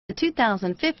The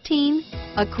 2015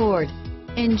 Accord.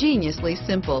 Ingeniously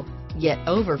simple, yet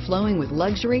overflowing with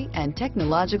luxury and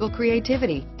technological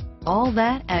creativity. All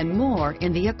that and more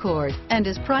in the Accord, and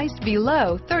is priced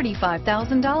below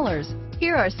 $35,000.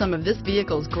 Here are some of this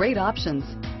vehicle's great options: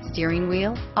 steering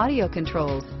wheel audio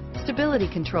controls, stability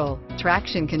control,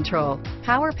 traction control,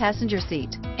 power passenger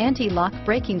seat, anti-lock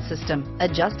braking system,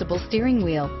 adjustable steering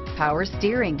wheel, power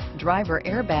steering, driver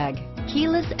airbag,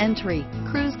 keyless entry,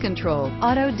 cruise control,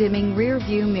 auto-dimming rear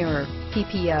view mirror,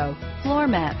 PPO, floor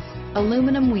mats,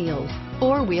 aluminum wheels,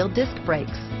 four-wheel disc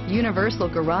brakes, universal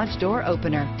garage door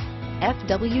opener,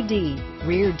 FWD,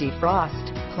 rear defrost,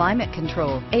 climate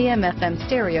control, AM/FM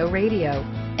stereo radio,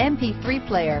 MP3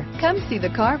 player. Come see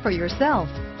the car for yourself.